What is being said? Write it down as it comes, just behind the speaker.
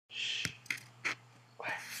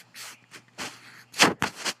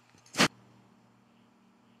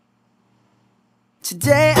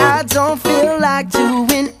Today I don't feel like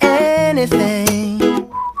doing anything.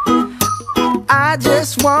 I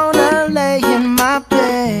just wanna lay in my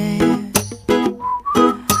bed.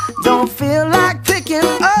 Don't feel like picking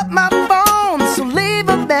up my phone, so leave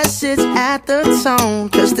a message at the tone.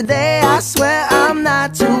 Cause today I swear I'm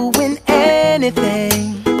not doing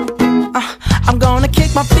anything. I'm gonna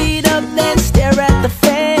kick my feet up, then stare at the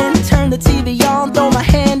fan. Turn the TV on, throw my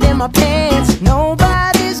hand in my pants.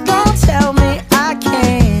 Nobody's gonna tell me I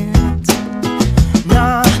can't.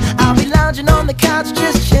 Nah, I'll be lounging on the couch,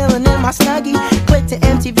 just chilling in my Snuggie. Click to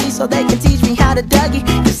MTV so they can teach me how to Dougie.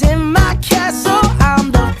 Cause in my castle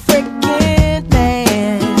I'm the freaking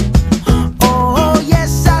man. Oh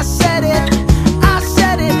yes, I said it, I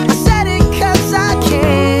said it, I said it cause I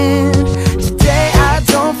can. Today I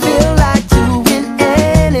don't feel like doing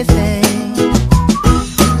anything.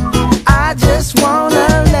 I just wanna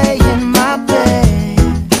lay in my bed.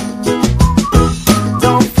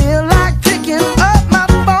 Don't feel like picking up my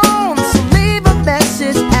phone, so leave a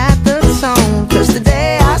message at the tone. Cause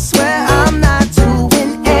today I swear I'm not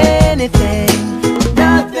doing anything.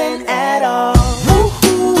 Nothing at all.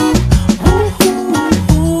 Woo-hoo, woo-hoo,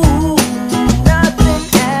 woo. Nothing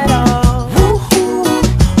at all. Woo-hoo,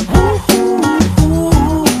 woo-hoo,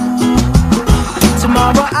 woo.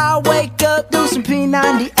 Tomorrow I'll wake up, do some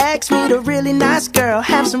P90X, meet a really nice girl,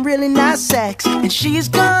 have some really nice sex, and she's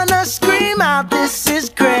gonna scream out, "This is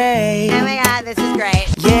great." Oh my god, this is great.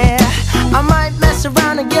 Yeah, I might mess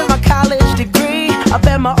around and get my college degree. I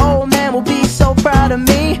bet my old man will be so proud of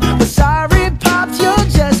me. But sorry, Pops, you'll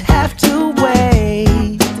just have to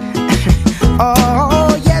wait.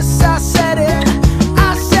 Oh, yes, I said it,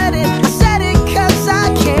 I said it, I said it cause I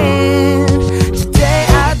can. Today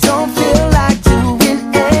I don't feel like doing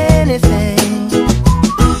anything.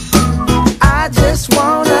 I just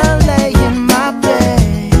wanna lay in my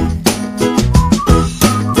bed.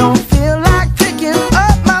 Don't feel like picking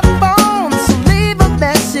up my phone, so leave a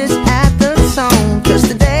message at the tone. Cause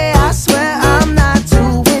today I swear I'm not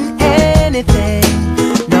doing anything.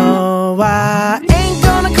 No, I ain't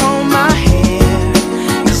gonna comb my hair,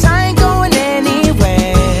 cause I ain't going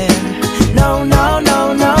anywhere. No, no,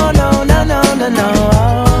 no, no, no, no, no, no, no.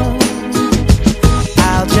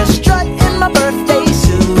 I'll just strut in my birthday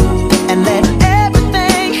suit and let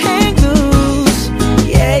everything hang loose.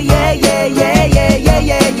 Yeah, yeah, yeah, yeah, yeah, yeah,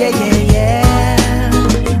 yeah, yeah, yeah, yeah.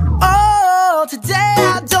 Oh, today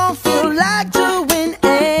I don't feel like doing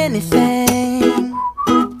anything.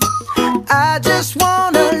 I just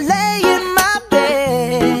wanna lay in my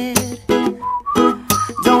bed.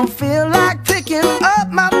 Don't feel like picking up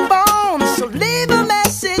my phone, so leave a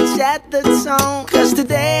message at the tone. Cause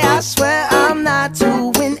today I swear I'm not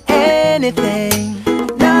doing anything.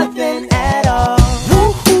 Nothing at all.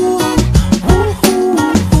 Woo-hoo, woo-hoo,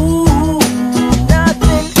 woo.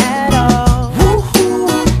 Nothing at all. Woo-hoo,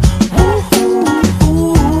 woo-hoo,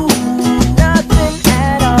 woo. Nothing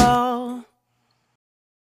at all.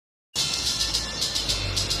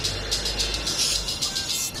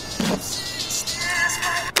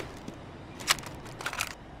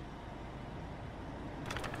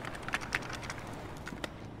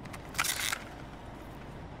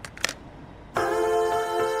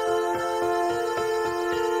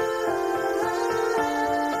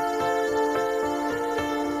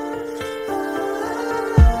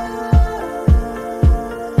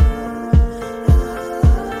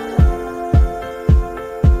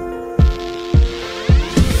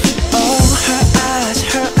 Oh,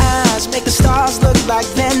 her eyes make the stars look like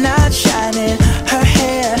they're not shining. Her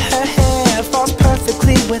hair falls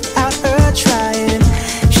perfectly without her trying.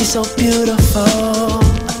 She's so beautiful,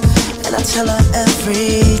 and I tell her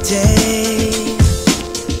every day.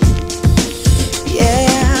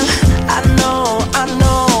 Yeah, I know,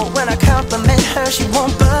 when I compliment her, she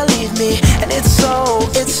won't believe me. And it's so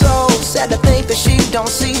sad to think that she don't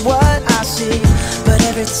see what I see. But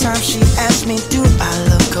every time she asks me, do I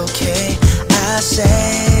look okay, I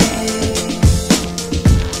say,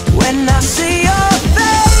 when I see your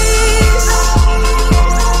face,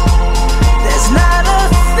 there's not a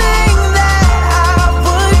thing that I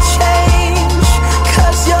would change.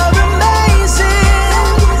 Cause you're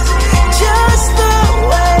amazing, just the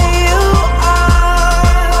way you are.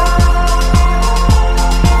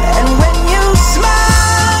 And when you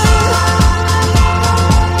smile,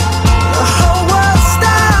 the whole world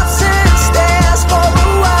stops and stares for a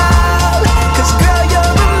while. Cause girl,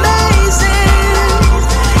 you're amazing,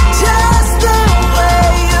 just the way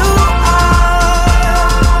you are.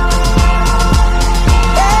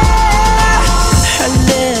 Yeah.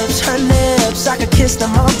 Her lips, I could kiss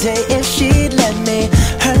them all day if she'd let me.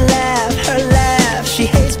 Her laugh, she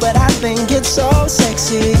hates but I think it's so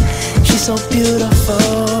sexy. She's so beautiful,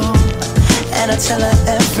 and I tell her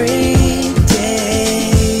every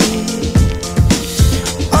day.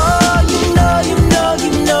 Oh, you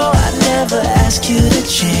know I never ask you to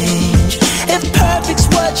change. If perfect's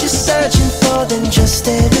what you're searching for, then just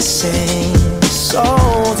stay the same. So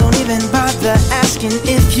don't even bother asking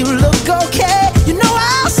if you look okay. You know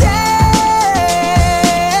I'll say,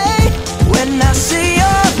 when I see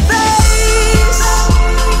your face,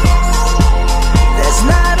 there's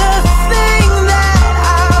not a thing that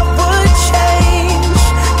I would change.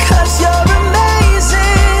 'Cause you're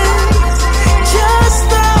amazing, just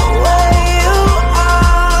the way you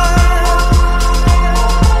are.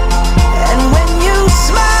 And when you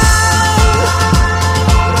smile,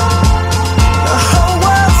 the whole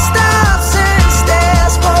world stops and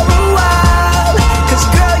stares for a while. 'Cause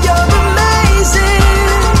girl, you're amazing,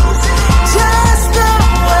 just the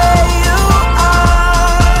way you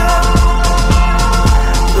are.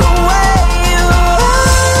 The way you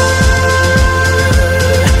are.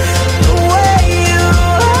 The way you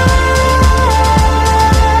are.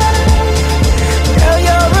 Girl,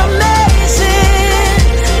 you're amazing,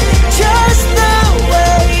 just the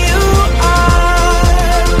way you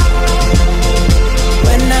are.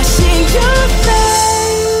 When I see your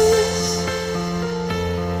face,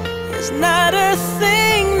 there's not a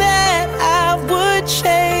thing that I would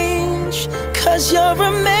change. 'Cause you're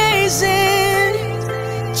amazing,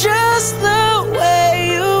 just the way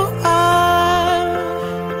you are.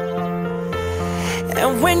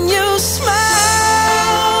 And when you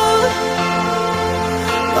smile,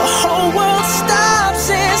 the whole world stops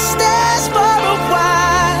and stares for a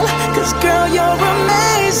while. 'Cause girl, you're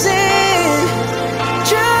amazing,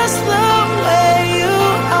 just the way you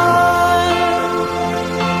are.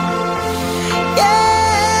 Yeah.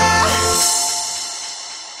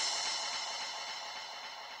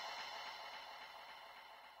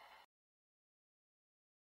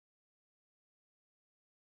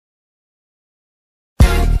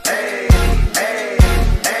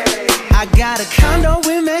 I got a condo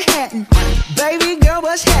in Manhattan. Baby girl,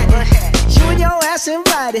 what's happening? You and your ass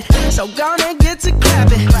invited, so gonna get to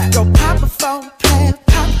clapping. Go pop it for a plan,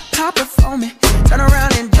 pop it for me. Turn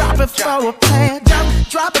around and drop it for a plan,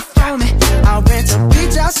 drop it for me. I'll rent a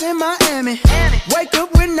beach house in Miami. Wake up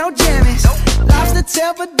with no jammies. Lobster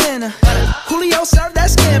tail for dinner. Julio served that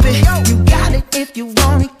scampi. You got it if you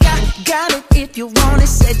want it. Got it if you want it.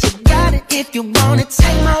 Said you got it if you want it.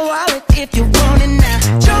 Take my wallet if you want it now.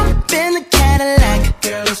 Jump in the Cadillac.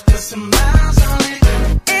 Girl, let's put some miles on it.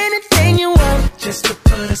 Anything you want, just to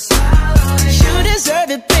put a smile on it. You deserve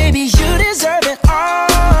it, baby. You deserve it all.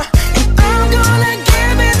 And I'm gonna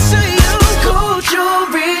give it to you. Gold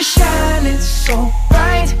jewelry shining so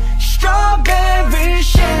bright. Strawberry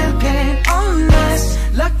champagne on us.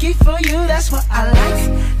 Lucky for you, that's what I like.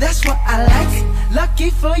 That's what I like. Lucky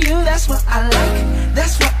for you, that's what I like.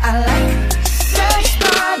 That's what I like. Sex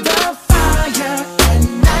by the fire at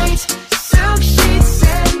night. Silk sheets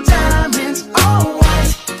and diamonds, all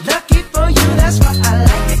white. Lucky for you, that's what I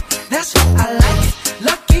like. That's what I like.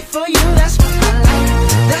 Lucky for you, that's what I like.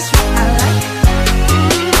 That's what I like.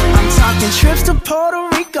 I'm talking trips to Puerto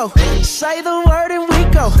Rico. Say the word and we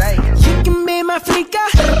go. You can be my flica,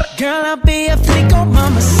 girl, I'll be a flico,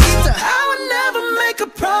 mamacita. I would never make a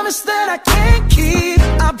promise that I can't keep.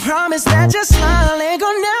 I promise that your smile ain't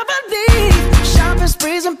gonna never leave. Shopping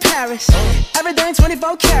sprees in Paris, everything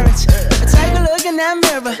 24 carats. Take a look in that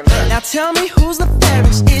mirror. Now tell me who's the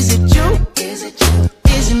fairest. Is it you? Is it you?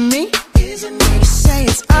 Is it me? Is it me? You say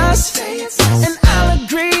it's us, and I'll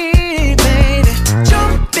agree, baby.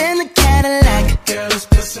 Jump in the Cadillac. Girl, let's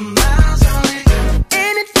put some miles on it.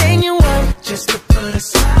 Anything you want, just to put a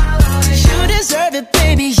smile on it. You deserve it,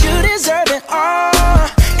 baby. You deserve it all.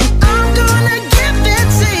 And I'm gonna give it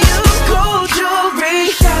to you. Gold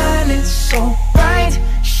jewelry shining so bright.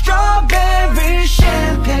 Strawberry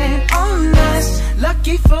champagne on us.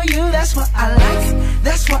 Lucky for you, that's what I like.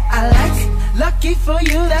 That's what I like. Lucky for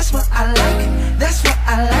you, that's what I like. That's what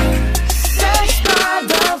I like. Sex by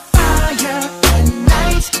the fire at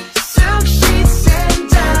night. Silk sheets and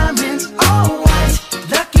diamonds, all white.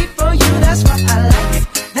 Lucky for you, that's what I like.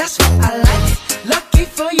 That's what I like. Lucky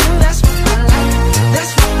for you, that's what I like.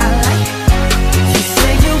 That's what I like. You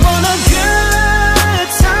say you want a good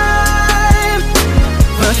time,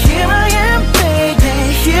 but here I am, baby.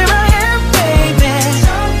 Here I am, baby.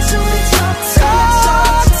 Talk to me, talk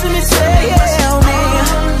to me, tell me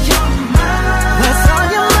what's on your mind. What's on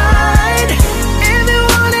your mind?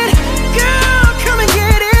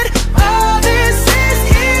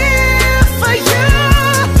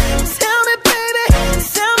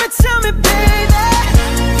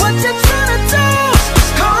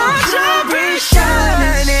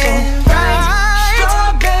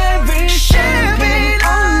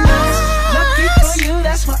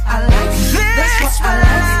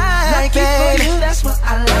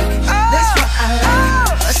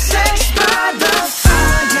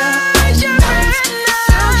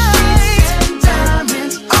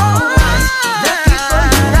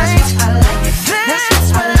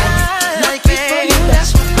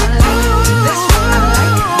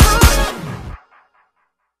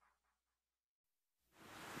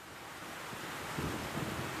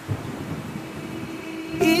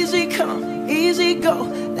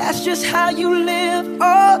 That's just how you live.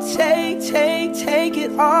 Oh, take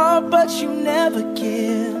it all, but you never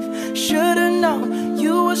give. Should've known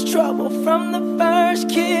you was trouble from the first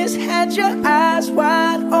kiss. Had your eyes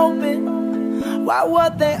wide open. Why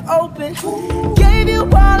were they open? Gave you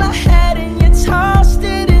all I had and you tossed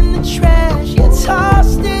it in the trash. You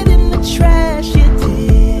tossed it in the trash, you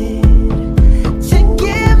did. To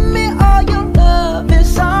give me all your love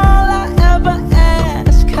is all I ever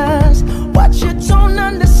ask. Cause what you don't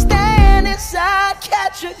understand is I'd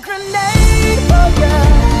catch a grenade for ya.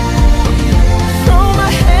 Throw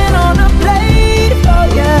my hand on a blade for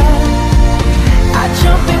ya. I'd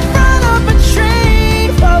jump in front of a train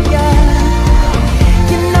for ya.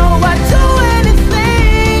 You know I'd do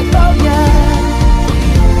anything for ya.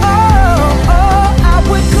 Oh, I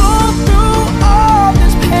would go through all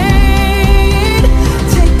this pain.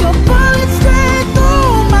 Take a bullet straight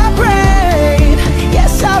through my brain.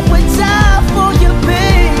 Yes, I would die for you,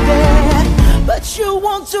 baby, but you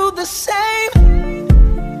won't do the same.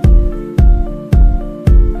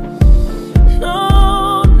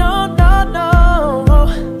 No, no, no, no.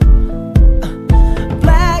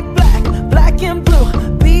 Black and blue.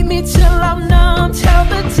 Beat me till I'm numb. Tell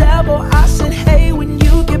the devil I said hey when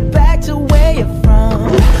you get back to where you're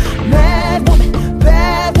from. Mad woman,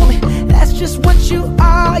 bad woman, that's just what you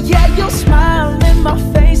are. Yeah, you'll smile in my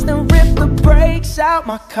face, then rip the brakes out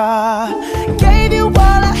my car. Gave you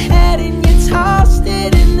all I had and you tossed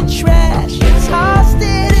it in the trash. You tossed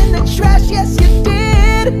it in the trash, yes you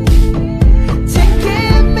did. To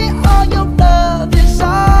give me all your love is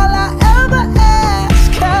all I ever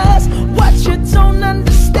ask. Cause what you don't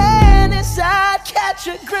understand is I'd catch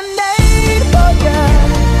a grenade for ya.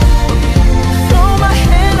 Throw my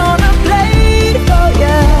hand on a blade for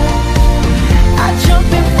ya. I'd jump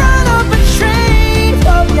in front of a train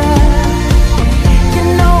for ya. You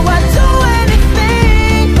know I'd do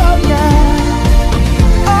anything for ya.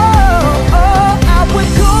 Oh, I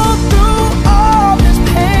would go through all this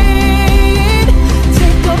pain.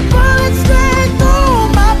 Take a bullet straight through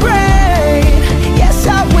my brain. Yes, I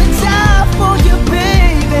would die for you,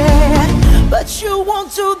 baby, but you won't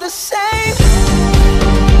do the same.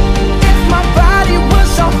 If my body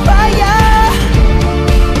was on fire,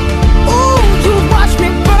 ooh, you watch me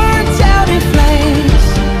burn down in flames.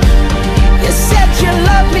 You said you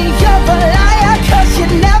love me, you're a liar, cause you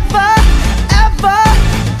never, ever,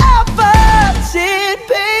 ever did,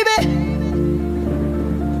 baby.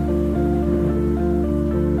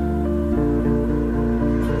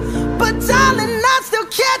 But darling, I still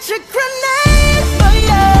catch a grenade for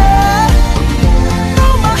ya.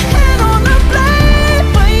 Throw my hand on a blade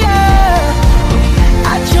for ya.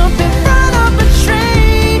 I jump in front of a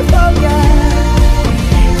train for ya.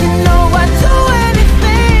 You know I'd do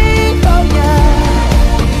anything for ya.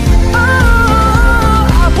 Oh,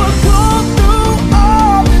 I would go through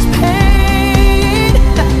all this pain.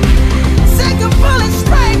 Take a bullet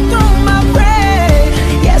straight through my brain.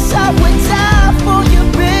 Yes, I would die for you,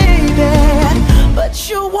 baby, but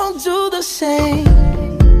you won't do the same.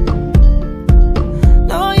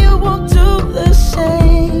 No, you won't do the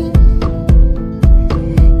same.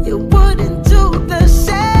 You wouldn't do the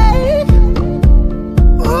same.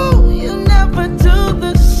 Ooh, you never do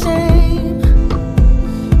the same.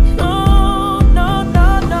 No, no,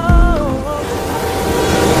 no, no.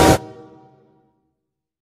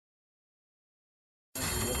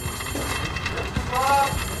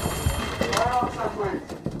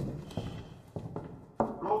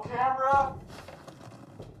 Roll camera.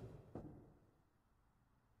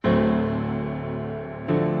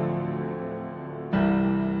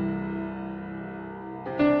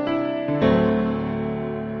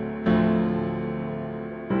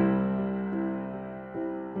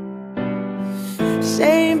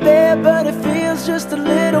 Same bed, but it feels just a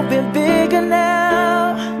little bit bigger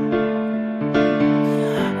now.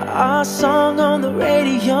 Our song on the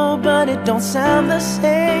radio, but it don't sound the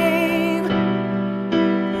same.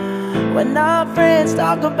 When our friends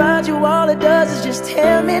talk about you, all it does is just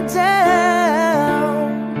tear me down.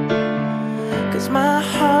 Cause my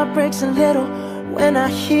heart breaks a little when I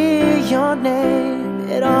hear your name.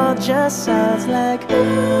 It all just sounds like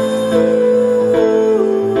ooh.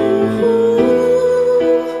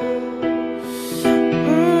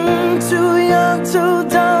 Too young, too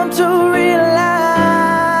dumb to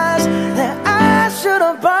realize that I should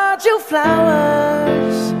have bought you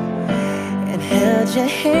flowers and held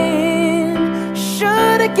your hand.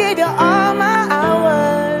 Should have gave you all my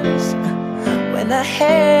hours when I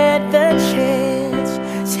had the chance.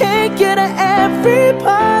 Take you to every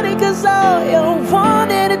party, cause all you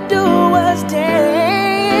wanted to do was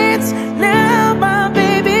dance. Now my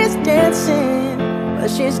baby's dancing, but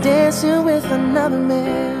she's dancing with another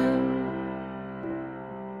man.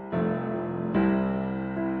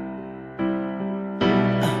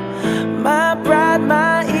 My pride,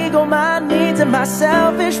 my ego, my needs, and my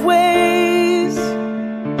selfish ways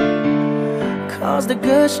caused a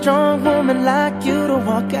good, strong woman like you to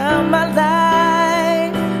walk out my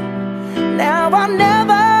life. Now I'll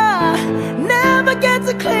never get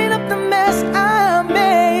to clean up the mess I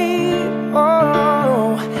made.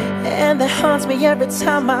 Oh, and that haunts me every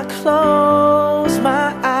time I close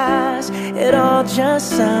my eyes. It all just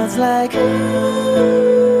sounds like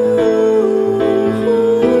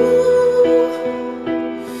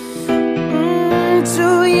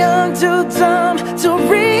too young, too dumb to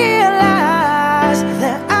realize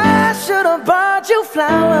that I should have bought you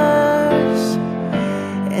flowers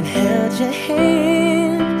and held your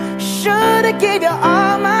hand. Should have gave you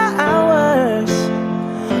all my hours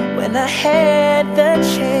when I had the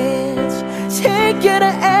chance. Take you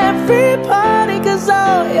to every party, 'cause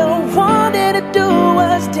all you wanted to do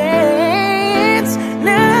was dance.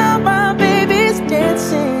 Now my baby's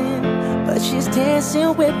dancing, but she's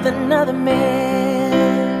dancing with another man.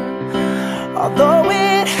 Although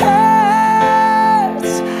it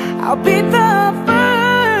hurts, I'll be the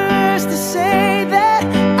first to say that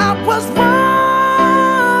I was wrong.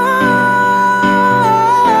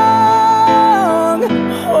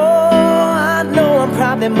 Oh, I know I'm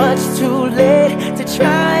probably much too late to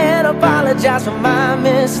try and apologize for my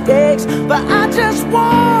mistakes, but I just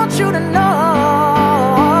want you to know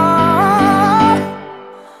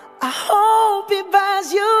I hope he buys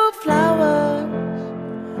you flowers,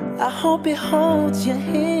 I hope he holds your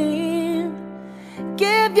hand,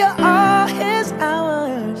 give you all his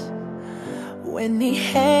hours when he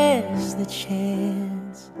has the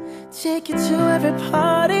chance. Take you to every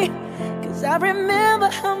party, 'cause I remember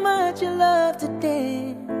how much you love to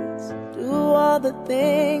dance. Do all the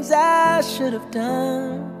things I should have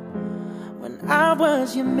done when I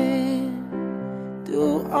was your man. Do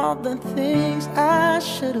all the things I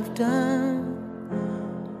should have done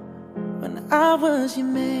when I was your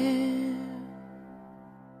man.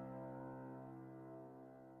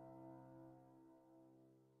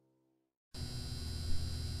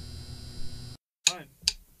 One,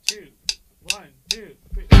 two, 1, 2,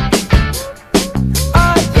 3.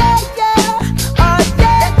 Oh yeah, yeah. Oh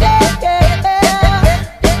yeah, yeah, yeah.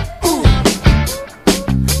 Ooh.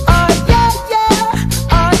 Oh yeah, yeah.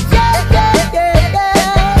 Oh yeah, yeah,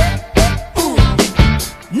 yeah. Ooh.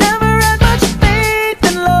 Never had much faith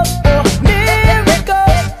in love or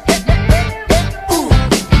miracles. Ooh.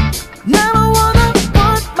 Never wanna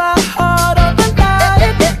put my heart on the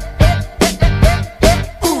line.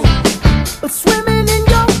 Ooh. But swimming in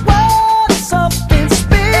your world is something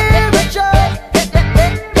spiritual.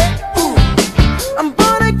 Ooh. I'm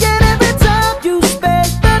born again every time you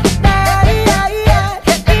spend the night.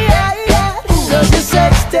 Ooh. 'Cause your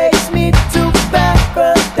sex takes me to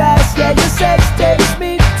paradise. Yeah, your sex takes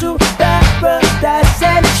me to paradise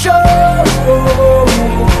and it shows.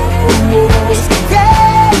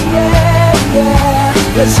 Yeah, yeah, yeah.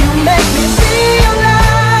 'Cause you make me feel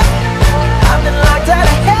like I've been locked out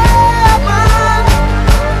of heaven.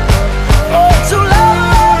 Oh, too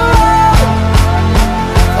long.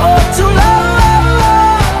 Oh, too long.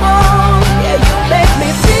 Yeah, you make me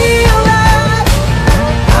feel like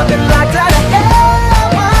I've been locked out of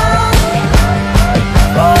heaven.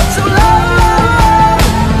 Oh, too long.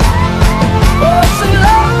 Oh, too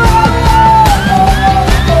long.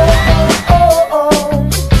 Oh, oh, oh.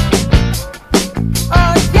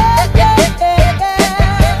 Oh, yeah, yeah, yeah,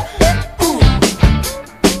 yeah. Ooh.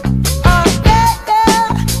 Oh, yeah,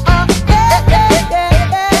 yeah. Oh, yeah, yeah, yeah,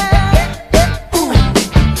 yeah. Ooh.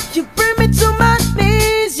 You bring me to my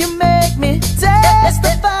knees, you make me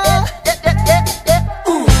testify.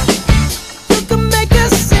 Ooh. You can make a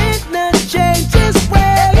sinner change his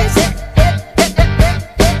ways.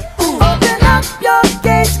 Ooh. Open up your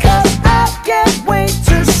gates, 'cause I can't wait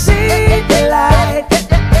to see the light.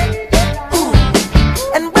 Ooh.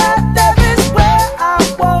 And where there is where I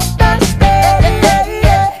wanna stay.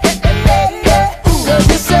 Ooh. 'Cause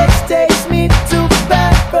your sex takes me to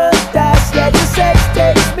paradise. Yeah, your sex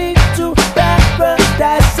takes me to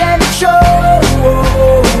paradise and it shows.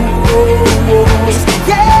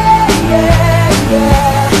 Yeah, yeah,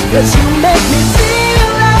 yeah. 'Cause you make me feel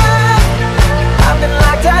like I've been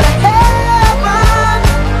locked out of heaven.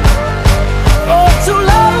 Oh, too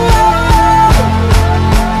long.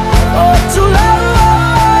 Oh, too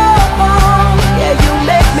long. Yeah, you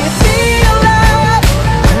make me feel like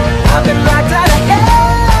I've been locked out of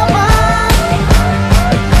heaven.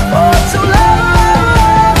 Oh, too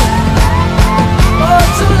long. Oh,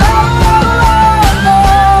 too long.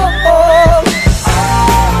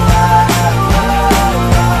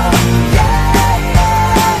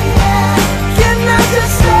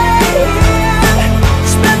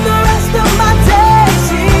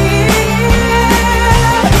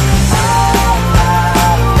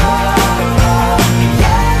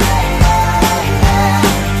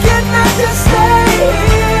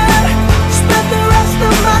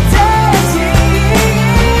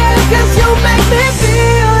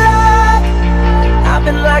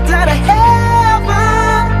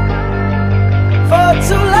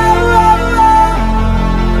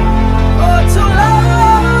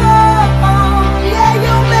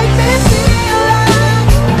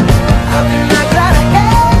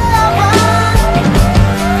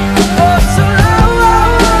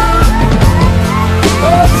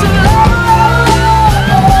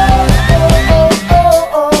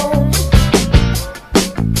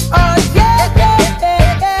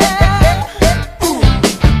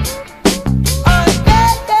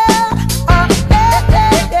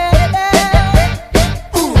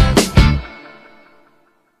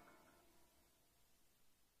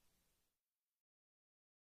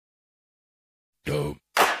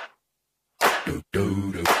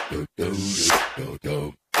 This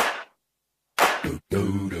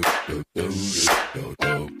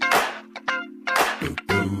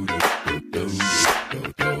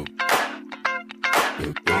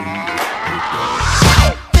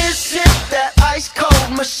hit that ice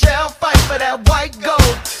cold Michelle fight for that white gold.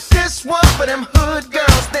 This one for them hood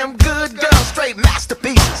girls, them good girls, straight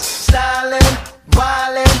masterpieces. Stylin',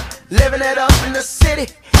 wildin', living it up in the city.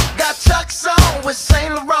 Got Chuck's on with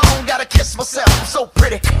Saint Laurent. Gotta kiss myself, I'm so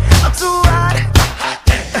pretty. I'm too hot.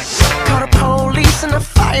 Call the police and the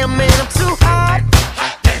fireman. I'm too hot.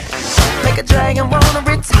 Make a dragon wanna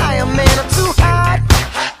retire, man. I'm too hot.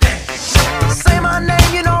 Say my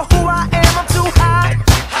name, you know who I am. I'm too hot.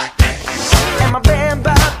 And my band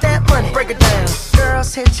bought that money. Break it down.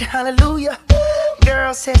 Girls hit you, hallelujah.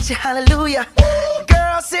 Girls hit you, hallelujah.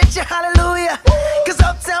 Girls hit you, hallelujah. Cause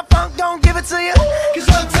Uptown Funk don't give it to you. Cause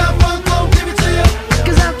Uptown Funk don't give it to you.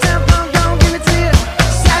 Cause Uptown Funk don't give it to you.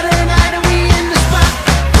 Saturday night and we in the spot.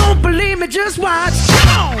 Don't believe me, just watch. Come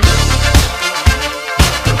on.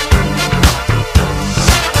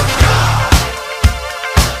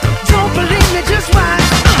 Don't believe me, just watch.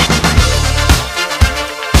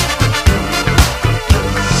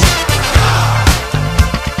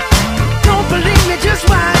 Don't believe me, just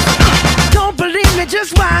watch. Don't believe me,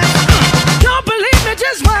 just watch. Don't believe me,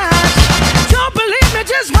 just watch. Don't believe me,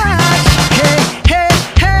 just watch. Hey, hey,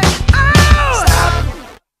 hey, oh! Stop.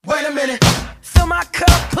 Wait a minute. Fill my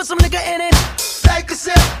cup, put some nigga in it. Take a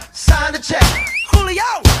sip, sign the check.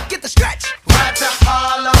 Julio, get the stretch. Right to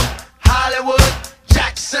Harlem, Hollywood,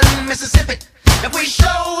 Jackson, Mississippi. If we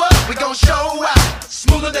show up, we gon' show out.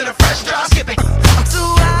 Smoother than a fresh drop skipping. I'm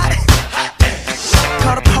too hot.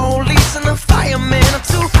 Call the police and the fireman. I'm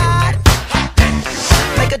too hot.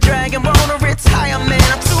 Make a dragon wanna retire,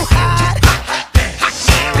 man. I'm too hot.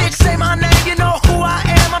 Bitch, say my name, you know who I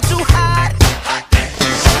am. I'm too hot.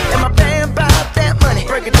 And my band bought that money.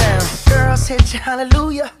 Break it down. Girls hit you,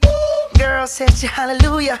 hallelujah. Girls hit you,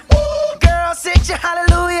 hallelujah. Girls hit you,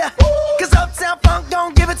 hallelujah. Cause Uptown Funk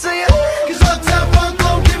don't give it to you. Cause Uptown Funk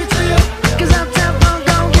don't give it to you. Cause Uptown Funk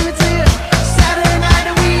don't give it to you. Saturday night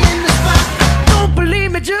and we in the spot. Don't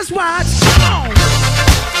believe me, just watch. Come on.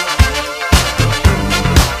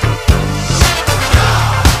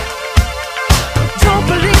 Don't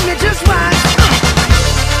believe me, just watch.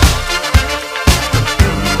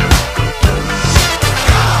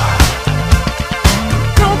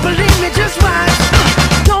 Don't believe me, just watch.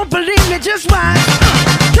 Don't believe me, just watch.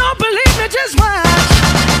 Don't believe me, just watch.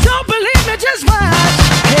 Don't believe me, just watch.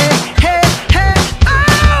 Hey, hey, hey,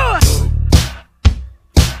 oh!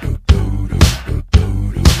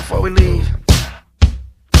 Before we leave,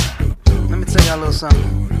 let me tell y'all a little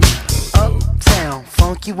something. Uptown,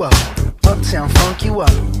 funk you up. Uptown, funk you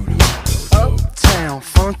up. Uptown,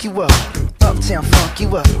 funk you up. Uptown, funk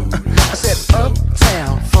you up. I said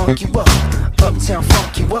uptown, funk you up. Uptown,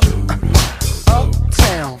 funk you up.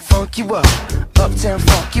 Uptown, funk you up. Uptown,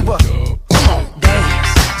 funk you up. Come on,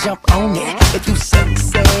 dance, jump on it. If you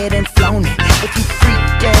sexed and flown it. If you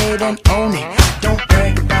freaked and own it. Don't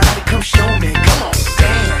brag about it, come show me. Come on,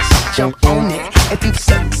 dance, jump on it. If you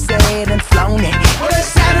sexed and flown it. Well, it's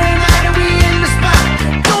Saturday night and we in the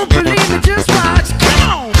spot. Don't believe me, just watch. Come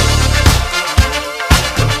on.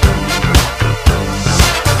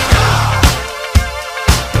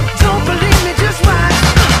 Don't believe me, just watch.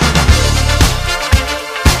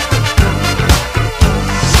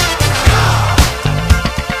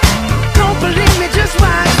 Don't believe me, just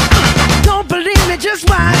watch. Don't believe me, just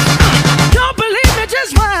watch. Don't believe me,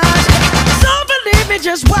 just watch. Don't believe me,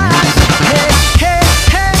 just watch. Hey, hey,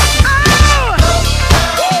 hey, oh!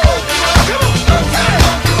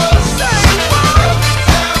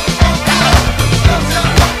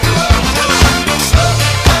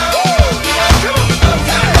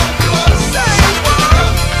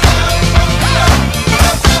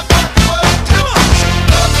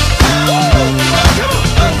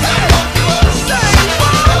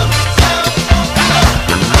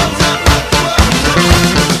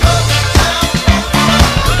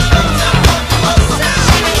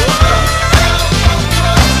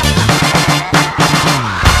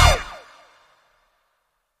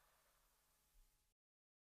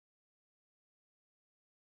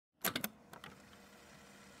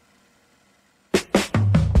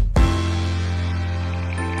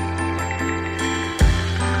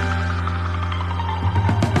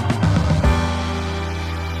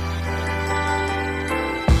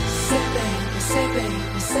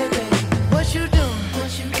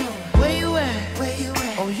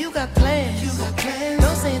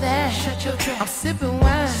 I'm sipping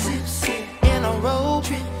wine in a robe.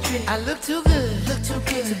 I look too good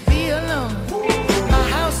to be alone. My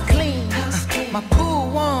house clean,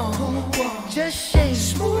 shape,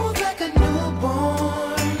 smooth like a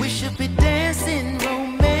newborn. We should be dancing,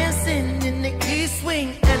 romancing in the east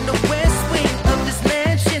wing and the west wing of this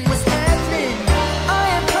mansion. What's happening? I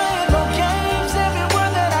ain't playing no games. Every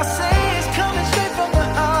word that I say is coming straight from the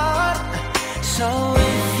heart. So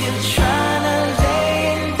if you're trying to lay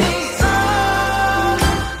in these arms,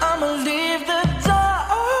 I'ma leave the door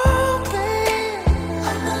open.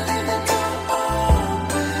 I'ma leave the door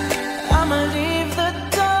open. I'ma leave the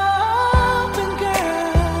door open,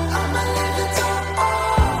 girl. I'ma leave the door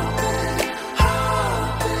open,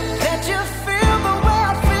 open. That you feel the way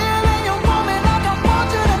I feel and you want me like I want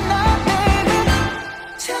you tonight, baby.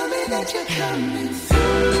 Tell me that you're coming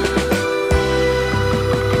through.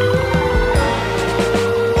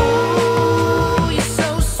 Ooh, you're so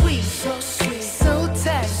sweet, so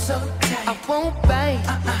tight, I won't bite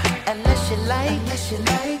unless you like.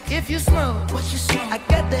 If you smoke, what you smoke? I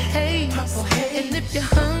got the haze. And if you're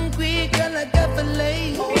hungry, girl, I got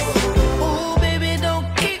fillets. Ooh, baby, don't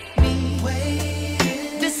keep me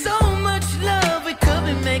waiting. There's so much love we could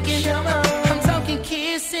be making. I'm talking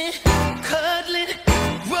kissing, cuddling,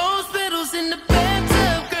 rose petals in the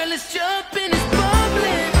bathtub. Girl, it's jumping, it's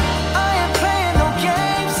bubbling. I ain't playing no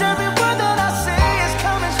games. Every word that I say is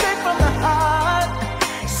coming straight from the heart.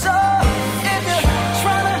 So if you're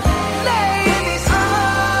trying to lay in these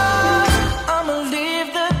arms, I'ma leave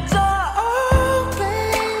the door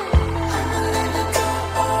open. I'ma leave the door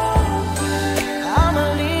open. I'ma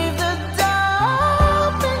leave the door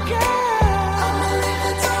open, girl. I'ma leave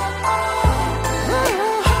the door open.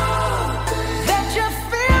 That you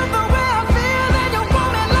feel the way I feel and you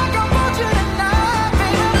want me like I want you tonight,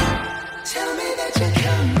 baby. Tell me that you're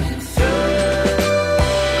coming through.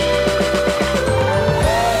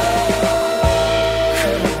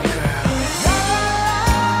 Come on, girl.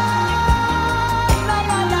 La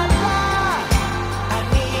la la la. I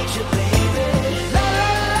need you, baby. La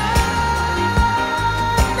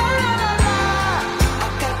la la la la. I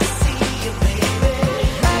got to see you, baby.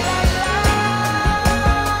 La la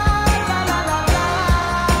la la la la.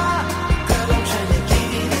 Girl, I'm trying to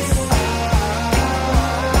give you this.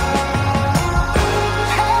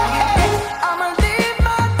 Hey, I'ma leave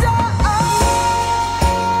my door open.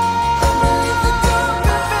 I'ma leave the door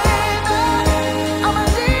open, baby.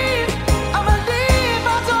 I'ma leave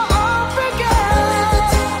my door open, girl.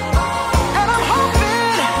 And I'm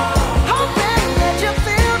hoping that you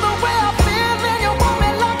feel the way I feel and you want me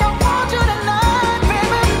like I want you tonight,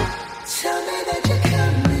 baby. Tell me that you're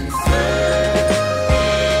coming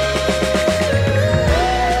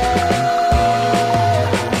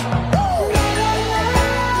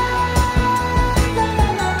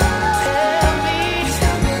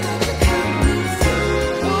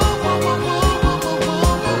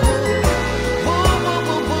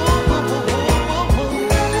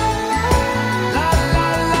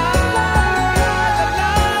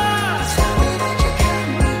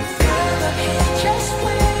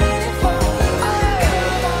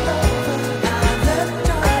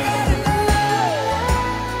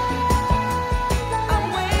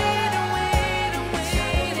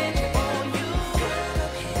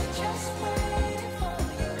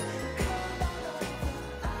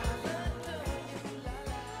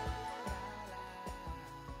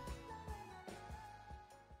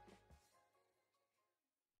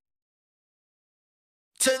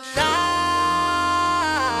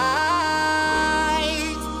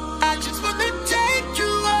tonight, I just wanna take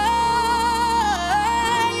you higher.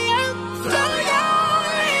 Throw your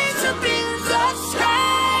hands up in the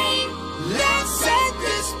sky. Let's set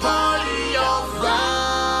this party on fire.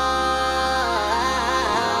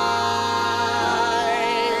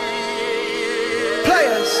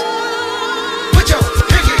 Players, put your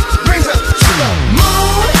pinky rings up to the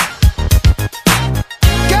moon.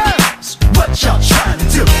 Girls, what y'all trying to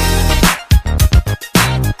do?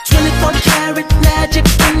 24 karat magic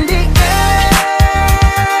in the air.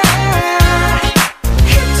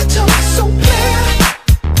 Head to toe so clear.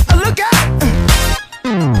 Look out.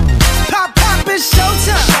 Pop, pop, it's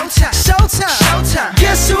showtime. Showtime.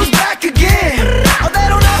 Guess who's back again? Oh, they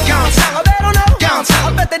don't know. Oh, they don't know.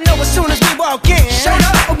 I bet they know as soon as we walk in. Showed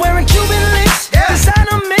up. I'm wearing Cuban links.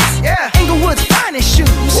 Designer mix. Inglewood's finest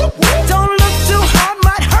shoes. Don't look too hard,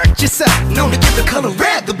 might hurt yourself. Known to give the color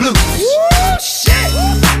red the blues. Woo, shit.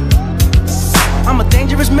 I'm a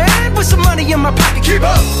dangerous man with some money in my pocket. Keep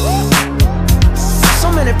up.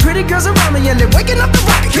 So many pretty girls around me and they're waking up the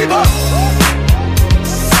rocket. Keep up.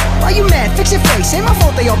 Why you mad? Fix your face. Ain't my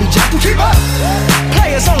fault they all be jocking. Keep up.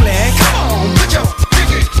 Players only. Come on, put your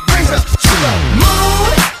pinky rings up to the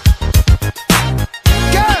moon.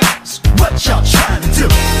 Girls, what y'all trying to do?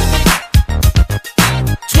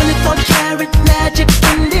 24 karat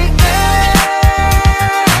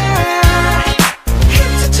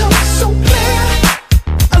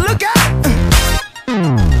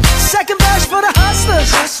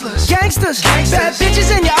hustlers, gangsters, bad bitches,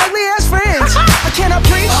 and your ugly ass friends. I cannot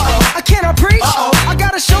preach, I cannot preach. I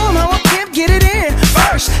gotta show them how a pimp get it in.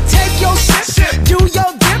 First, take your sip, do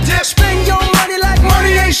your dip, spend your money like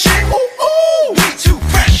money ain't shit. Ooh, ooh, we too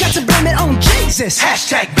fresh. Got to blame it on Jesus.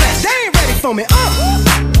 Hashtag blessed. They ain't ready for me.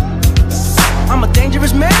 I'm a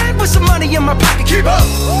dangerous man with some money in my pocket. Keep up.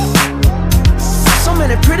 So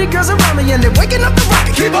many pretty girls around me and they're waking up the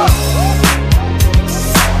rocket. Keep up.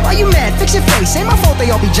 Why you mad? Fix your face. Ain't my fault they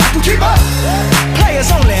all be jocking. Keep up.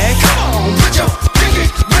 Players only. Come on, put your pinky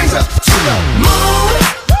rings up to the moon.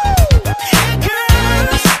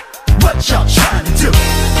 Girls, what y'all trying to do?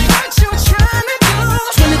 What you trying to do?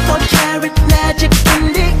 24 karat magic in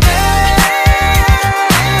the air.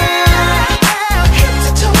 Head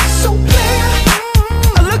to toe so clear.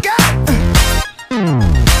 Look out.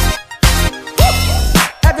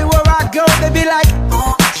 Everywhere I go, they be like,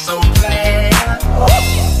 ooh, so clear.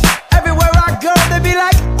 Everywhere I go, they be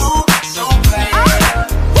like, ooh, so clear.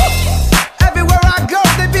 Everywhere I go,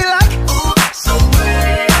 they be like, ooh, so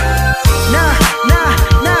clear.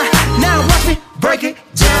 Now, watch me break it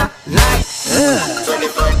down like,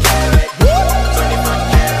 24 karat, 24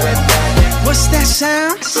 karat magic. What's that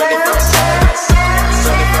sound? 24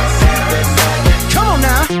 karat magic. Come on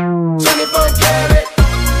now. 24 karat,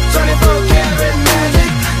 24 karat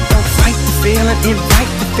magic. Don't fight the feeling,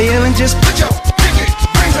 invite the feeling. Just put your pinky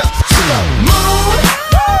rings up to the moon.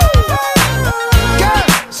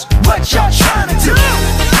 Girls, what y'all trying to do?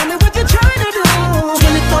 Tell me what you're trying to do.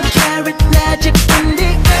 24 karat magic in the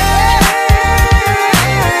air.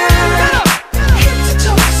 Head to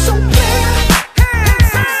toe so clear.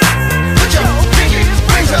 Put your pinky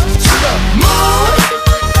rings up to the moon.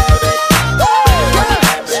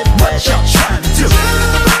 Girls, what y'all trying to do?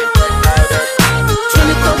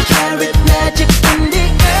 24 karat magic in the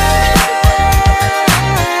air.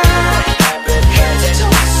 Head to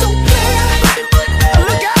toe so clear.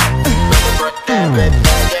 Look out.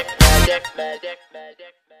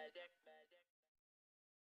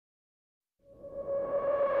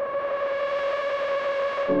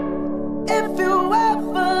 If you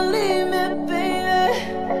ever leave me, baby,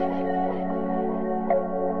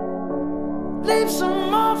 leave some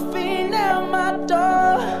morphine at my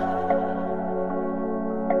door.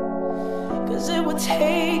 'Cause it would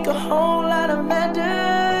take a whole lot of medication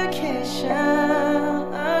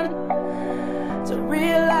to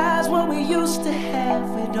realize what we used to have,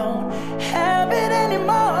 we don't have it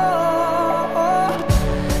anymore.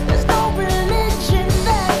 There's no religion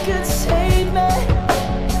that could save me.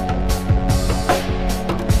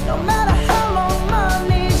 No matter how long my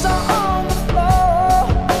knees are on the floor.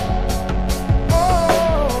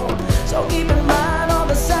 So keep in mind all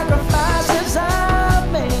the sacrifices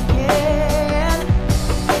I'm making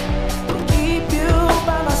to keep you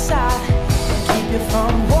by my side and keep you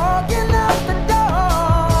from walking out the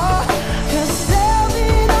door. 'Cause there'll be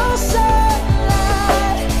no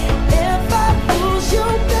sunlight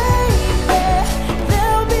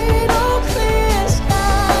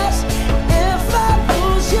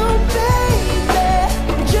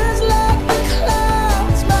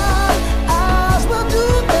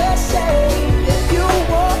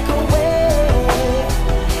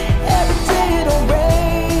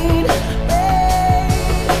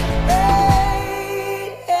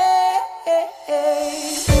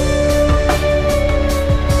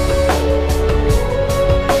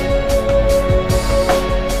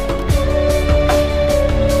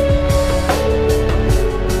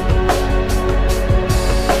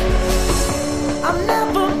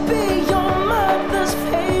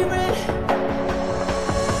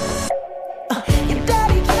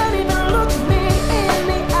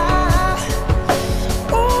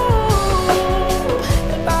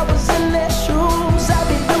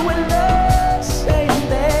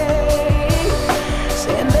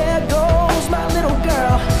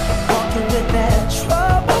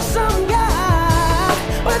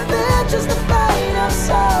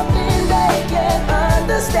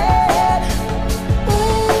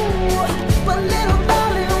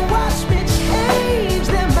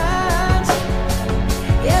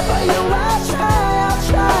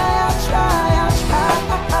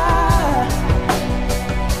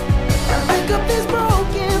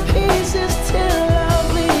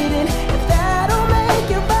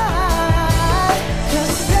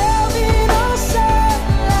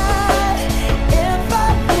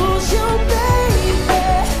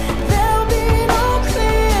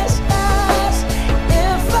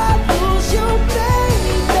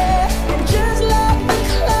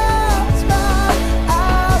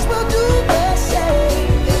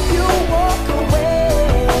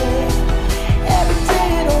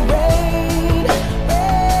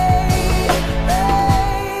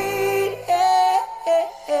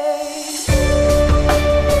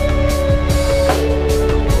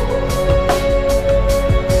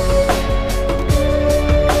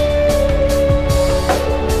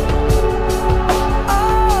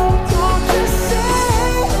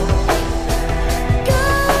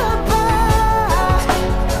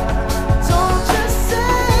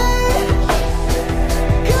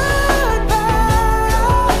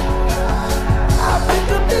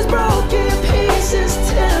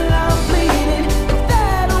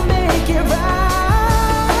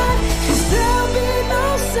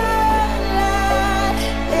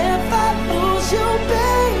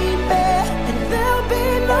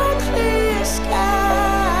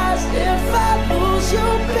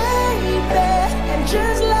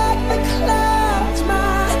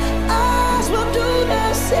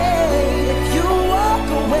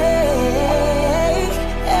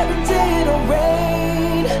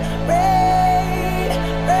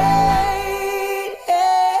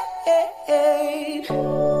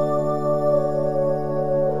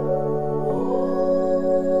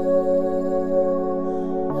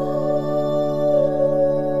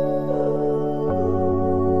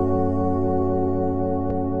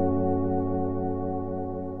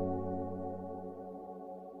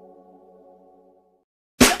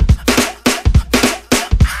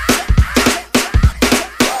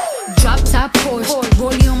got Porsche,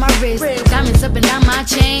 rollie on my wrist, diamonds up and down my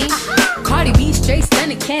chain. Cardi B straight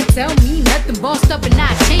stunning, can't tell me nothing. Bossed up and I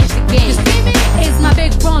changed the game. It's my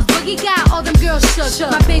big bronze boogie, got all them girls shook.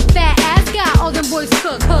 My big fat ass got all them boys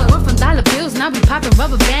cooked. Went from dollar bills, now we popping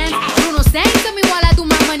rubber bands. Bruno sang to me while I do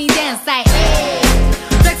my money dance like, hey.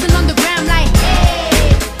 Flexing on the gram like,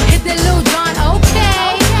 hey. Hit the Lil Jon,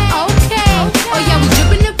 okay, okay. Oh yeah, we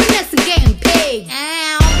dripping and finesse and getting paid.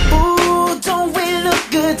 Ooh, don't we look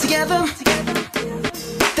good together?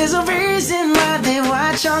 There's a reason why they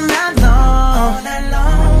watch all night long. All night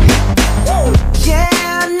long. Woo. Yeah, I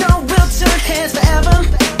know we'll turn heads forever.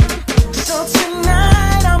 So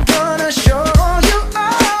tonight I'm gonna show you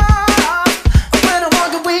off. When I'm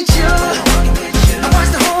walking with you, I watch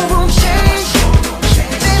the whole room change.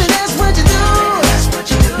 Baby, that's what you do.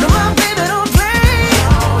 No, my baby don't play.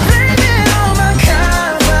 Blaming on my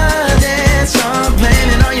confidence, or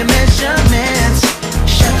blaming on your measurements.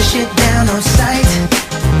 Shut the shit down on sight.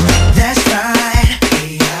 That's right.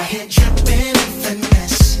 We out here dripping in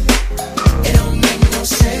finesse. It don't make no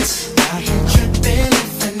sense. Out here dripping in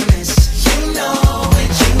finesse. You know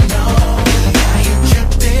it, you know. We out here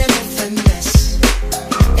dripping in finesse.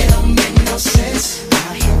 It don't make no sense.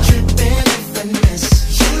 Out here dripping in finesse.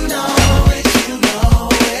 You know it, you know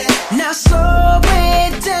it. Now slow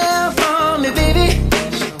it down for me, baby.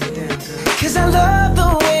 'Cause I love the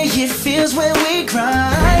way it feels when we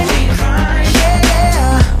grind.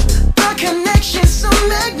 Connection's so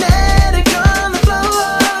magnetic on the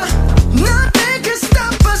floor. Nothing can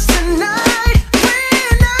stop us tonight.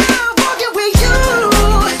 When I'm walking with you,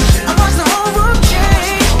 I watch the whole room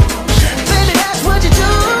change. Baby, that's what you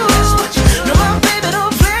do. No, my baby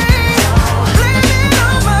don't play. Blaming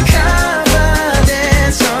on my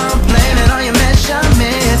confidence, or blaming on your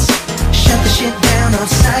measurements. Shut the shit down on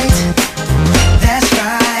sight. That's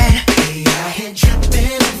right. We out here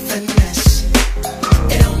dripping in finesse.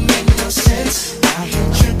 It don't make no sense. Out here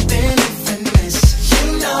dripping in finesse. You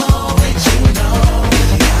know it, you know.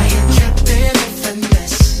 Out here dripping in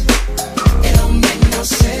finesse. It don't make no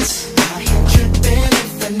sense. Out here dripping in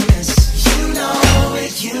finesse. You know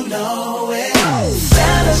it, you know it.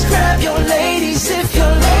 Fellas, grab your ladies if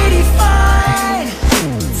your lady fine.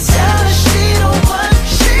 Tell her she don't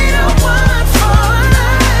want for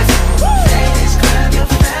life. Ladies, grab your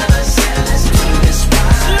fellas and let's do this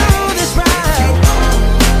right. Do this right. If you want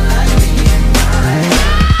like me and mine.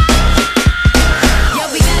 Yeah,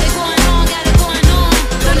 we got it going on, got it going on.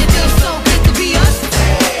 Don't it feel so good to be us?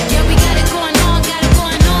 Yeah, we got it going on, got it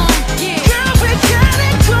going on. Yeah, Girl, we got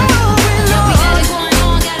it going yeah, we got on. it going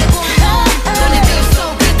on, got it going on. Don't it feel so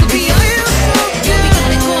good to be us? Yeah, we got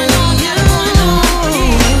it going on, got it going on.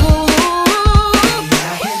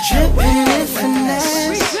 Out here dripping in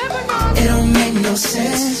finesse. It don't make no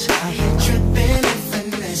sense. Out here dripping in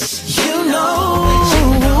finesse. You know.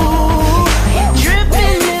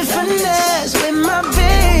 Dripping in finesse with my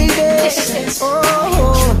baby.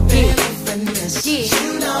 Oh, dripping in finesse.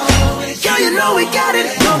 You know it. Girl, you know we got it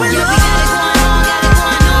going Yeah, we on. got it going on, got it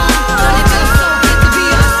going on. Don't it feel so good to be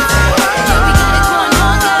us? Yeah, we got it going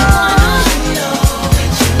on, got it going on.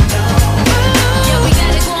 Yeah, we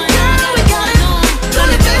got it going on, got it going on.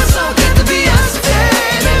 Don't it feel so good to be us?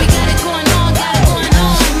 Yeah, we got it going on, got it going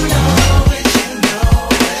on.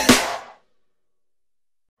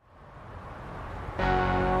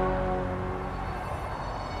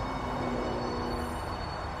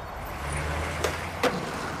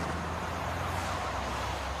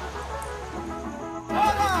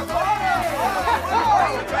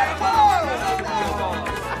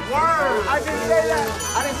 I didn't say that.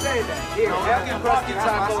 I didn't say that. Here, have your crusty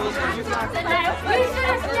tacos. You got You should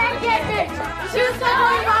have snagged that bitch. She was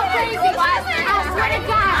going all crazy. I swear to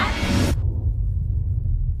God.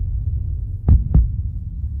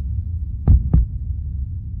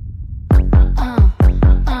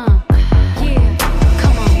 Yeah,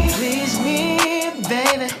 come on. Please me,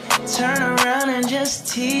 baby. Turn around and just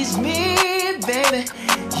tease me, baby.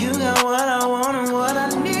 You got what I want and what I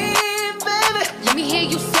need, baby. Let me hear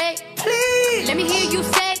you say, Please, let me hear you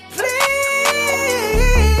say. please,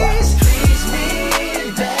 please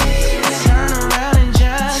me, baby. Turn around and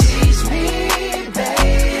just tease me,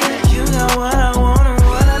 baby. You got what I want and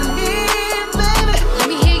what I need, baby. Let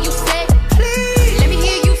me hear you say, Please, let me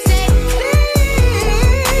hear you say.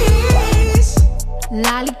 please.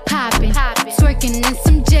 Lollipopping, twerking in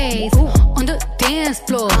some J's on the dance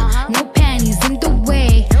floor. No panties in the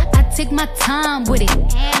way. I take my time with it.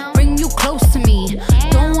 Bring you close to me.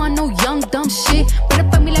 Don't want no young dumb shit. Better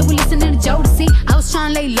fuck me like we listening to Jodeci. I was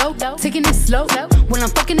trying to lay low, taking it slow. When I'm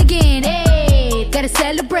fucking again, hey, gotta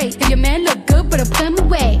celebrate. If your man look good, but put him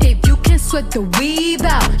away. If you can sweat the weave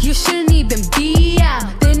out, you shouldn't even be out.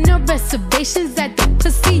 There no reservations at the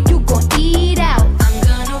pussy, you gon' eat out. I'm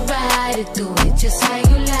gonna ride it, do it just how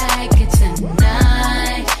you like it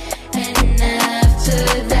tonight. And after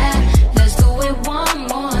that, let's do it one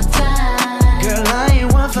more time. Girl, I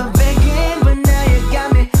ain't one for begging, but now you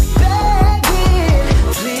got me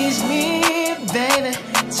begging. Please me, baby.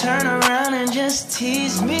 Turn around and just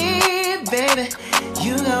tease me, baby.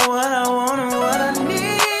 You got what I want and what I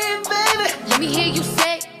need, baby. Let me hear you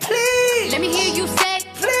say, Please. let me hear you say,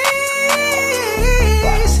 Please.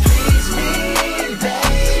 Please me,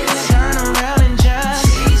 baby. Turn around and just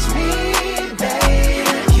tease me,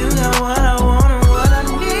 baby. You got what I want and what I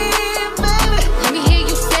need, baby. let me hear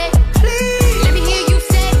you say, Please. let me hear you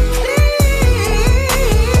say.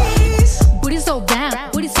 Please. Booty so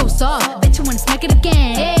round, booty so soft, bet you wanna smack it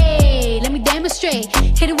again. Hey, let me demonstrate.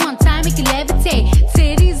 Hit it one time, make it levitate.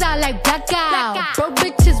 Titties are like blackout. Bro,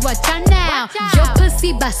 bitches, watch out now. Your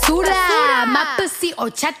pussy basura, my pussy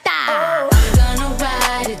horchata. I'm gonna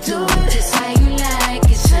ride it, do it just how you like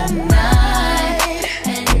it tonight.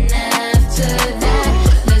 And after that,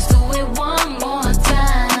 let's do it one more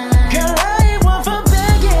time. Girl, I ain't one for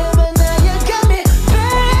begging, but now you got me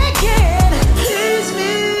begging. Please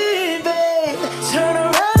me, babe. Turn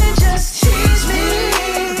around and just tease me,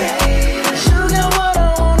 babe. You got what I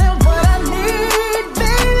want and what I need,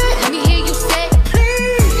 baby. Let me hear you say,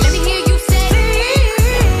 Please, let me hear you say.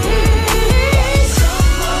 please.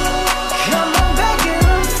 Come on, back it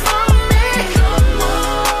up for me.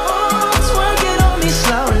 Twerk it on me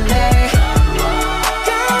slowly.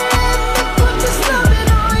 Girl, let me put this loving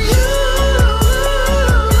on you.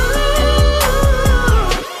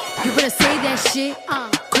 You better say that shit.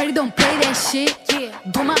 Credit don't play that shit.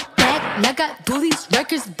 Do my back like I do these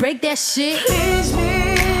records, break that shit. Tease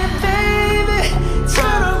me, baby.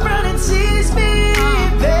 Turn around and tease me,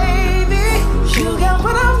 baby. You got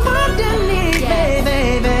what I want and need,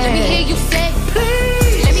 baby. Let me hear you say,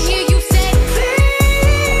 Please, let me hear you say. please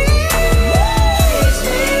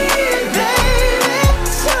me, baby.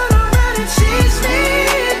 Turn around and tease me,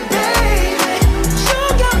 baby. You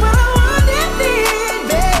got what I want and need,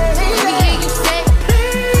 baby. Let me hear you say,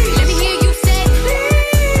 Please, let me hear you say. please.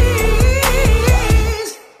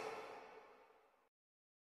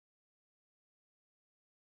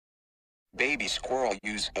 Baby squirrel,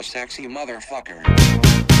 use a sexy motherfucker.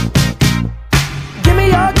 Give me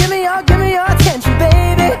your attention,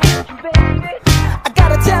 baby. I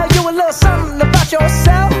gotta tell you a little something about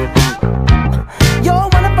yourself. You're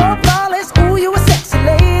wonderful, flawless, ooh, you a sexy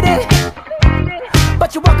lady.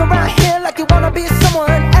 But you walk around here like you wanna be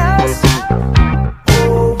someone else.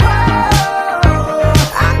 Ooh, whoa.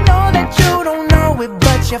 I know that you don't know it,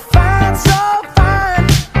 but you're fine, so fine.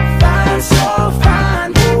 Fine, so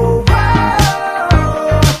fine. Ooh,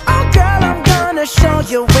 whoa. Oh, girl, I'm gonna show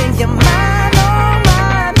you when you're mine, oh,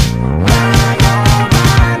 mine. Mine, oh,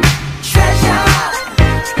 mine. Treasure,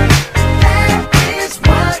 that is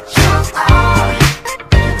what you are.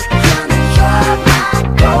 Honey, you're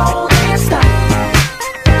my golden star.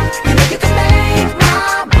 You know you can make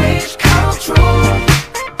my wish come true.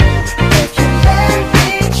 If you let me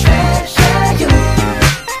treasure you.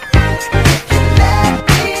 If you let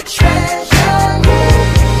me treasure you.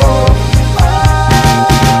 Oh,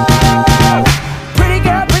 oh. Pretty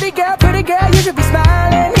girl, you should be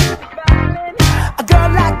smiling. A girl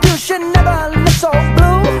like you should never look so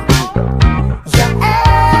blue. You're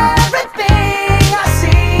everything I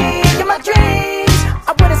see in my dreams.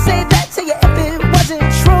 I wouldn't say that to you if it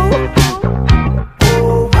wasn't true.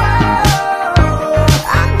 Ooh, whoa.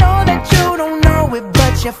 I know that you don't know it,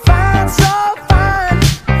 but you're fine, so fine.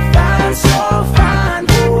 Fine, so fine.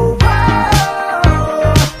 Ooh,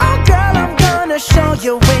 whoa. Oh, girl, I'm gonna show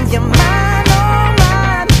you when you're mine, oh,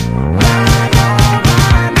 mine. Mine, oh,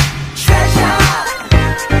 mine. Treasure,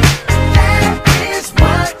 that is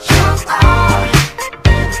what you are.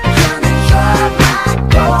 Honey, you're my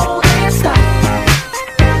golden star.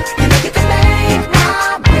 You know you can make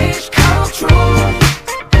my wish come true.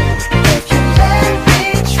 If you let me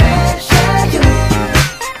treasure you.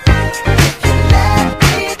 If you let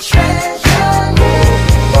me treasure you.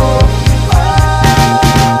 Oh,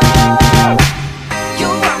 oh. You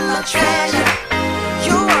are my treasure.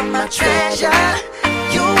 You are my treasure.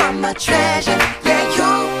 You are my treasure. Yeah, you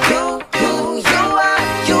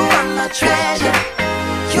are my treasure.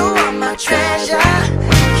 You are my treasure.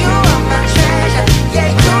 You are my treasure.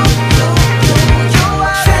 Yeah, you are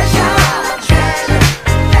treasure. Treasure.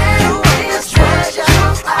 You are my treasure.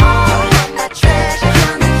 You are my treasure.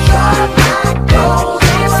 You're my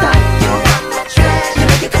golden star. You are my treasure.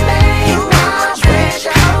 You can make my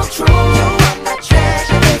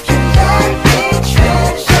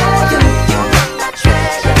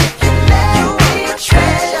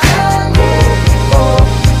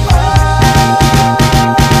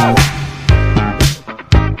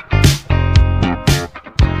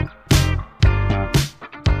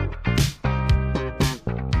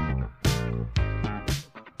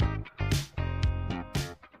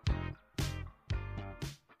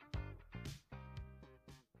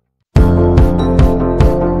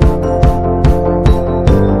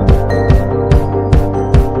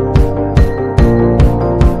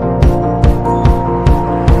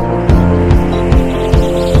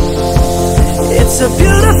It's a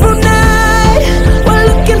beautiful night. We're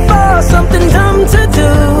looking for something dumb to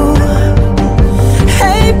do.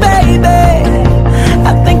 Hey baby,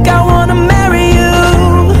 I think I wanna marry you.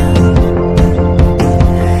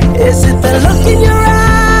 Is it the look in your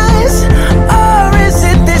eyes, or is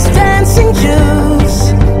it this dancing juice?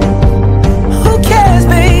 Who cares,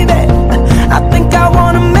 baby? I think I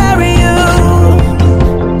wanna marry you.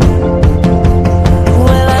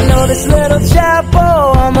 Well, I know this little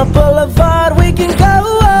chapel on the boulevard we can go.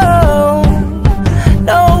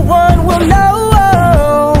 No one will know.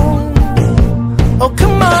 Oh,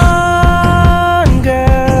 come on,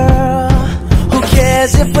 girl. Who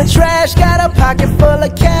cares if we're trash? Got a pocket full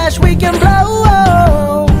of cash we can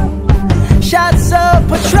blow. Shots of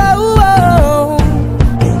Patrol,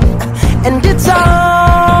 and it's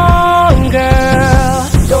on, girl.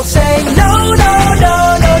 Don't say no, no, no,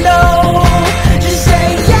 no, no. Just say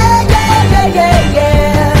yeah, yeah, yeah, yeah,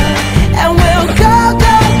 yeah. And we'll go,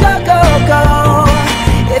 go, go, go, go.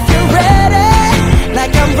 If you're ready,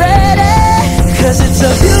 like I'm ready. 'Cause it's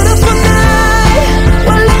a beautiful night.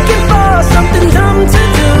 We're looking for something dumb to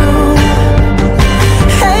do.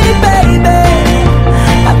 Hey baby,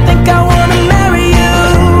 I think I wanna marry you.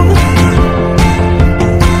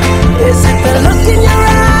 Is it the look in your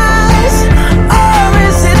eyes, or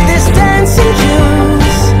is it this dancing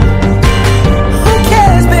juice? Who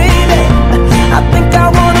cares, baby? I think I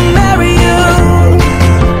wanna marry you.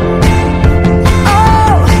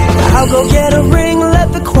 Oh, I'll go get a ring, let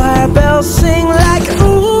the choir bells sing like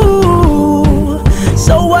ooh.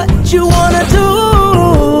 So what you wanna do?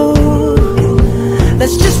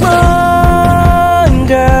 Let's just run,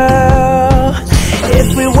 girl. If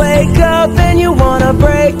we wake up and you wanna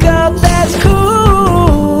break up, that's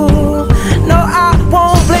cool. No, I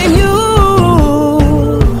won't blame you.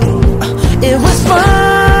 It was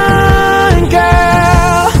fun,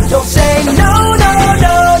 girl. Don't say no, no,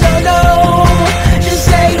 no, no, no. Just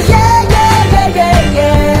say yeah, yeah, yeah, yeah,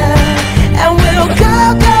 yeah. And we'll go,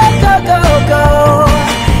 go, go, go, go.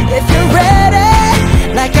 If you're ready,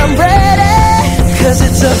 like I'm ready. 'Cause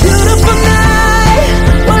it's a beautiful night.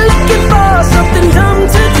 We're looking for something dumb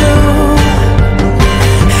to do.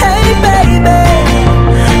 Hey baby,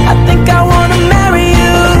 I think I wanna marry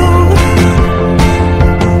you.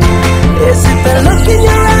 Is it the look in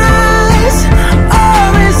your eyes, or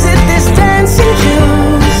is it this dancing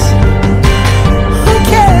juice? Who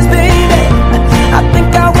cares, baby? I think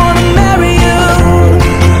I wanna marry you.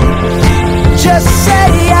 Just say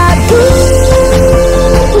I do.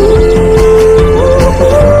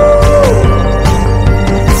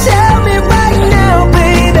 Tell me right now,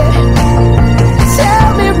 baby. Tell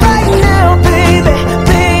me right now, baby.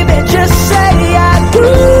 Baby, just say I do.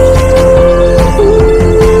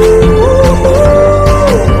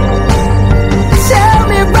 Tell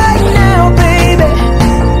me right now, baby.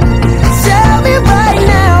 Tell me right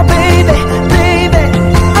now, baby. Baby,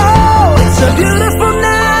 oh, it's a beautiful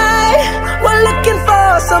night. We're looking for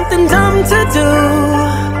something dumb to do.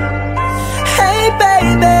 Hey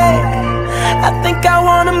baby, I think I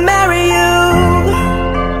wanna marry you.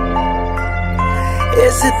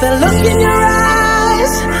 Is it the look in your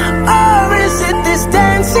eyes, or is it this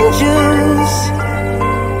dancing juice?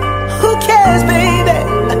 Who cares, baby?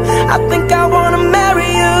 I think I wanna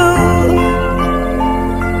marry you.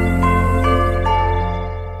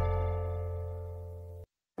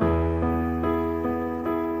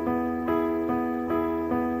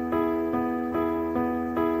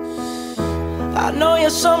 I know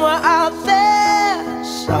you're somewhere out there,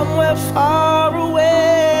 somewhere far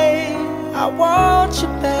away. I want you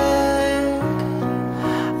back.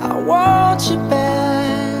 I want you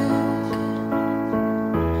back.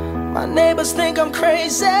 My neighbors think I'm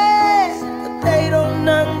crazy, but they don't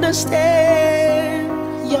understand.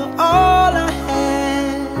 You're all I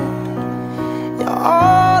had. You're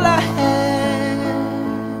all I had.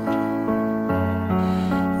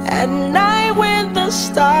 At night when the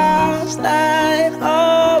stars light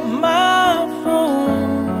up my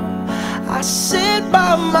room, I sit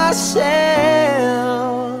by myself,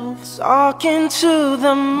 talking to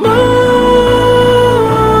the moon,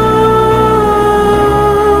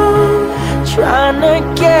 trying to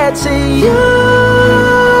get to you.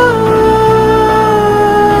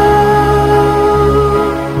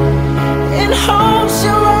 In hopes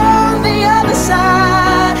you're on the other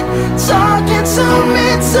side, talking to me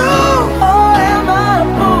too. Or am I a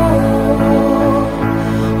fool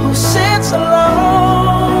who sits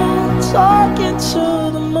alone, talking to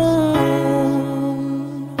the moon?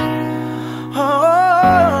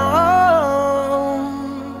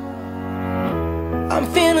 I'm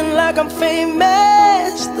feeling like I'm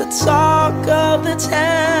famous, the talk of the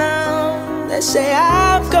town. They say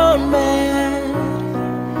I've gone mad,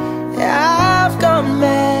 yeah, I've gone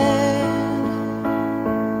mad,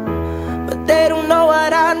 but they don't know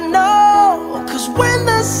what I know. 'Cause when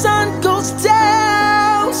the sun goes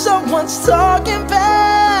down, someone's talking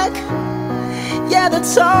back. Yeah,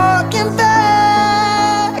 they're talking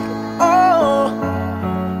back. Oh,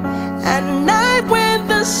 at night when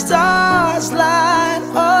the stars light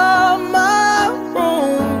up my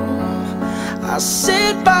room, I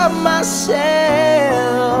sit by myself,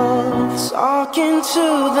 talking to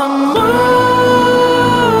the moon,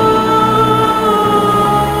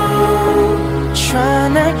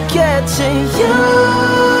 trying to get to you.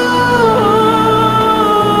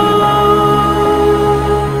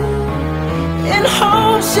 In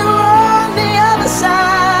hopes you're on the other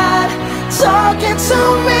side, talking to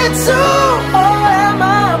me too. Or am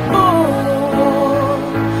I a fool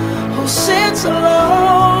who sits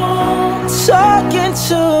alone, talking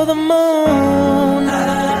to the moon?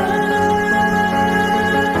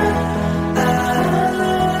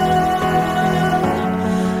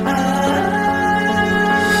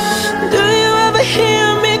 Do you ever hear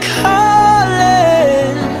me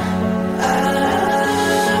calling?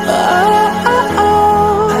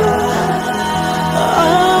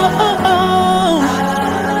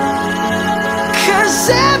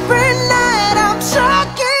 Every night I'm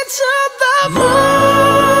talking to the moon,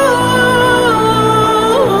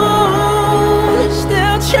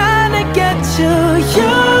 still trying to get to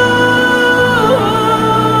you.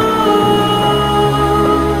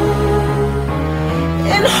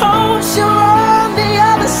 In hopes you're on the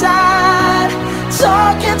other side,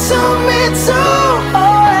 talking to me too.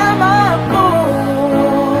 Or am I a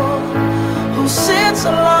fool who sits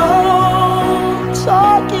alone,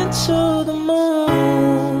 talking to the moon?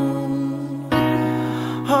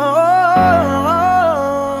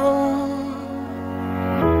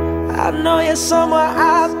 I know you're somewhere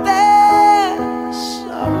out there,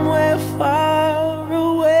 somewhere far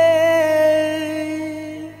away.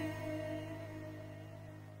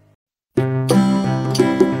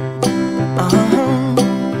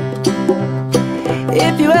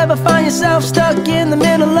 If you ever find yourself stuck in the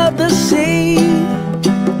middle of the sea,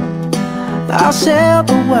 I'll sail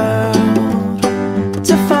the world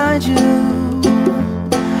to find you.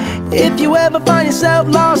 If you ever find yourself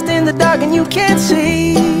lost in the dark and you can't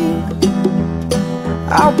see,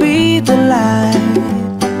 I'll be the light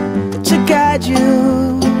to guide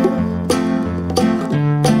you.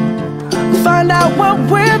 Find out what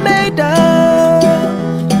we're made of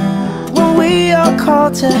when we are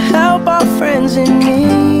called to help our friends in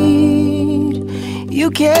need.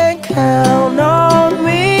 You can count on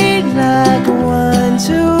me like 1,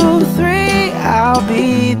 2, 3, I'll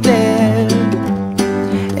be there.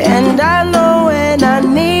 And I know when I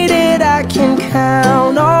need it, I can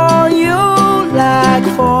count on you like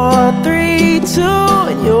 4, 3, 2,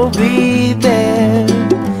 and you'll be there.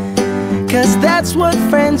 'Cause that's what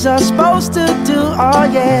friends are supposed to do, oh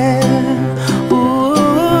yeah. Ooh,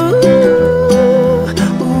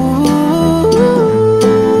 ooh,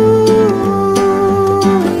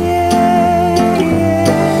 yeah,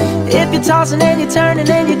 yeah. If you're tossing and you're turning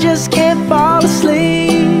and you just can't fall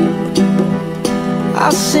asleep,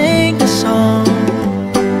 I'll sing a song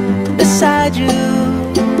beside you.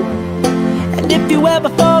 And if you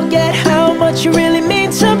ever forget how much you really mean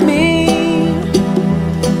to me,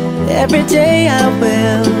 every day I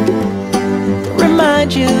will remind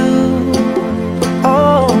you.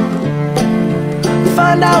 Oh,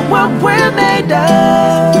 find out what we're made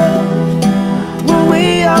of when we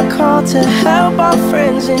are called to help our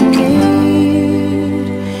friends in need.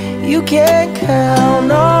 You can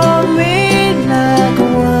count on me like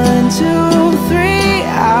 1, 2, 3,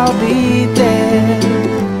 I'll be there.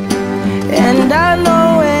 And I know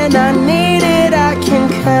when I need it, I can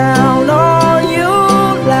count on you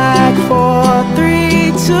like 4,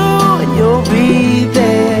 3, 2, and you'll be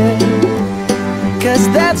there. 'Cause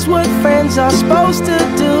that's what friends are supposed to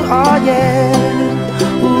do, oh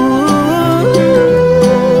yeah. Ooh.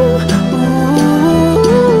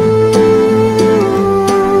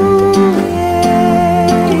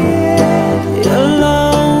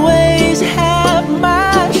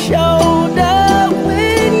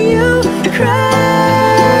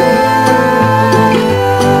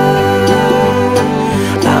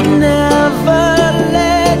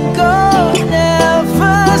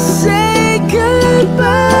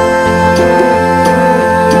 Goodbye.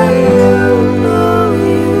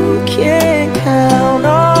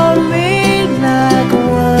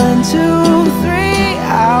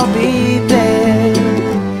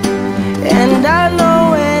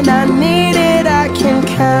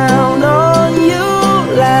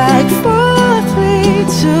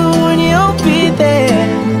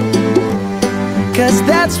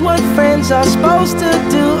 friends are supposed to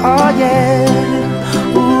do, oh yeah.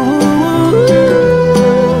 Ooh,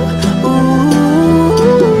 ooh.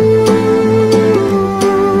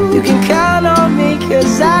 You can count on me,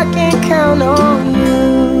 'cause I can count on you.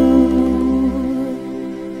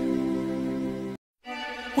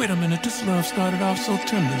 Wait a minute, this love started off so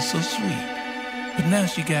tender, so sweet, but now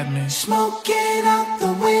she got me smoking out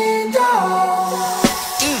the window.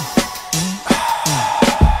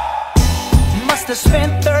 Must have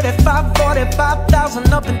spent 35,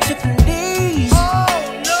 45,000 up in Tiffany's. Oh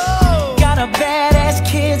no! Got a badass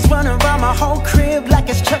kids running around my whole crib like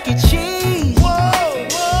it's Chuck E. Cheese. Whoa,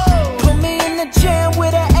 whoa! Put me in the jam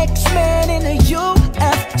with an X-Man in the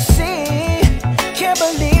UFC. Can't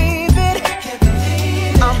believe it.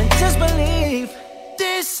 I'm in disbelief.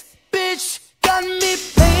 This bitch got me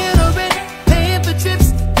paying her rent, paying for trips,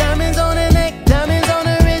 diamonds on her neck, diamonds on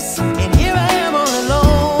her wrist, and here I am all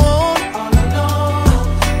alone. All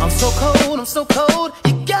alone. I'm so cold, I'm so cold.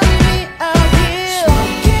 You got me out here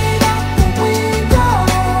smoking out the window,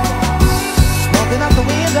 smoking out the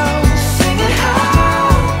window, singing how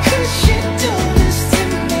could she do this to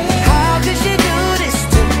me? How could she do this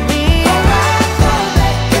to me? Oh, I thought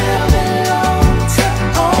that girl belonged to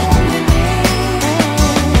only me,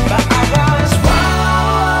 but I was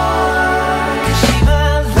wrong, 'cause she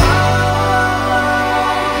belonged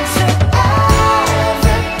to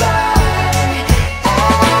everybody.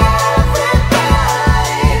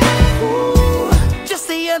 Ooh. Just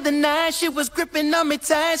the other night, she was gripping on me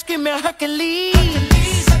tight, screaming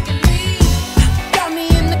Hercules. Got me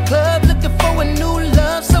in the club looking for a new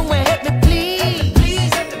love, someone help me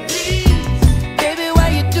please. Baby, why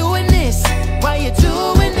you doing this? Why you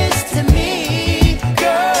doing this to me,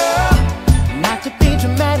 girl? Not to be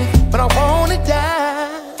dramatic, but I wanna die.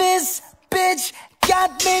 This bitch got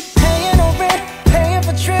me paying her rent, paying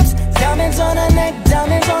for trips, diamonds on her neck,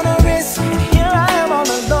 diamonds on her wrist, and here I am all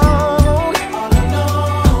alone. All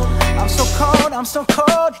alone. I'm so cold, I'm so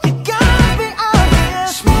cold. You got me out here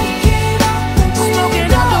smoking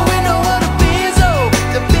out the window of the Benzo,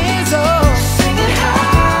 the Benzo, singing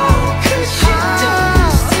how could she do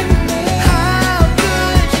this to me? How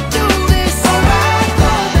could you do this? Oh, I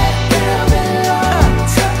thought that girl belonged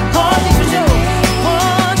to all these for sure,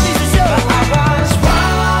 all these for sure. But I was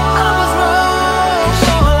wrong, I was wrong.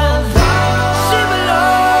 She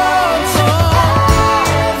belonged to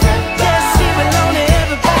everybody. Yes, she belonged to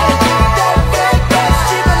everybody. That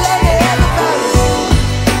she belonged to everybody.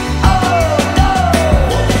 Oh no!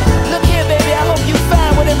 Look here, baby, I hope you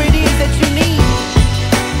find whatever it is that you need.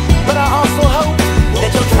 But I also hope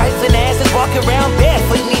that your trifling ass is walking around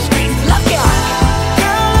barefoot in these streets. Look out!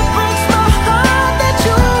 Girl, it breaks my heart that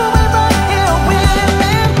you ain't right here with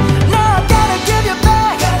me. Now I gotta give you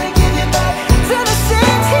back to the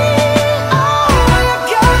city. Oh, you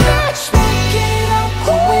got me smoking out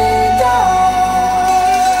the window,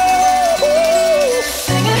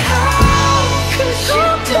 singing how could you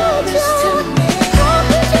do this to me? How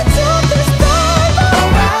could you do this, baby?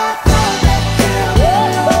 Oh, I thought that girl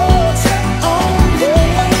belonged to only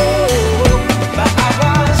me, but I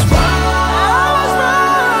was wrong.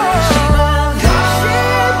 She belonged to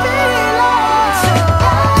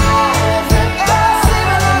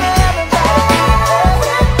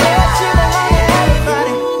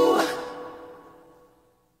everybody.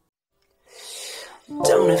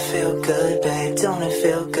 Don't it feel good, babe? Don't it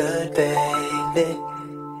feel good, baby?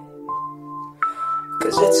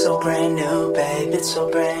 'Cause it's so brand new, babe. It's so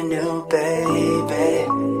brand new, baby.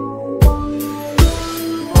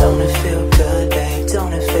 Don't it feel good, babe?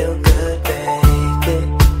 Don't it feel good, baby?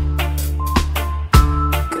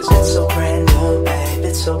 'Cause it's so brand new, babe.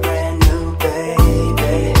 It's so brand new,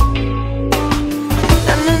 baby.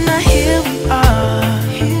 Now, here we are,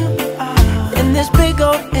 in this big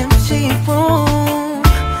old empty room,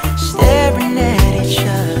 staring at each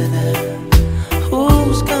other.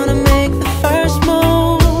 Who's gonna make the first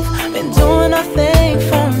move? Been doing our thing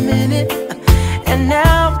for a minute, and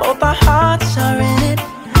now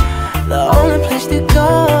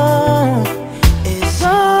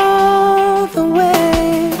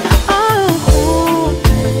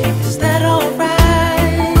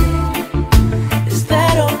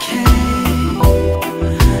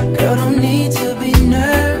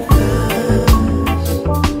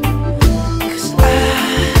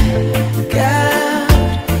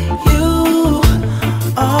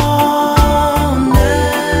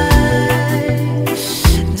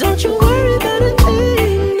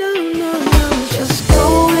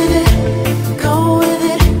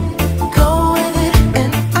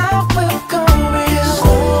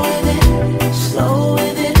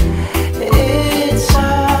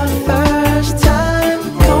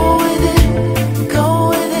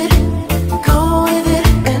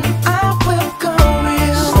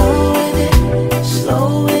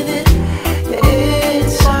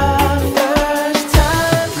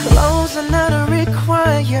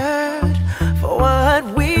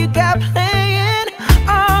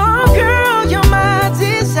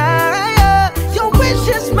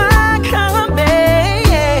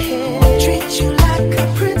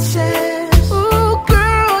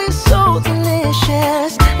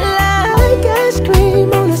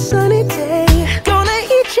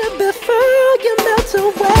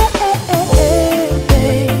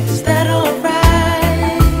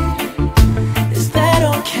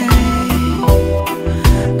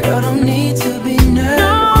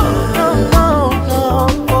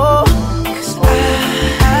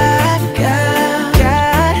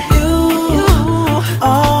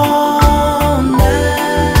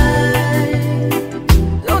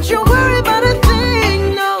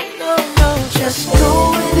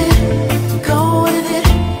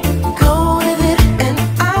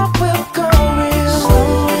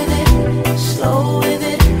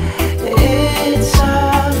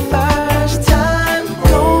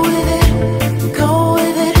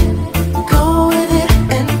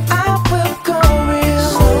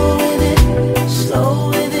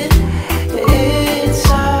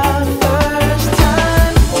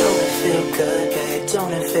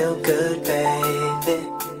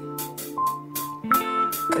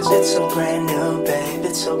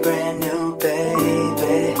brand new,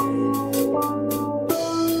 baby.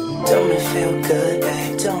 Don't it feel good,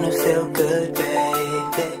 babe? Don't it feel good?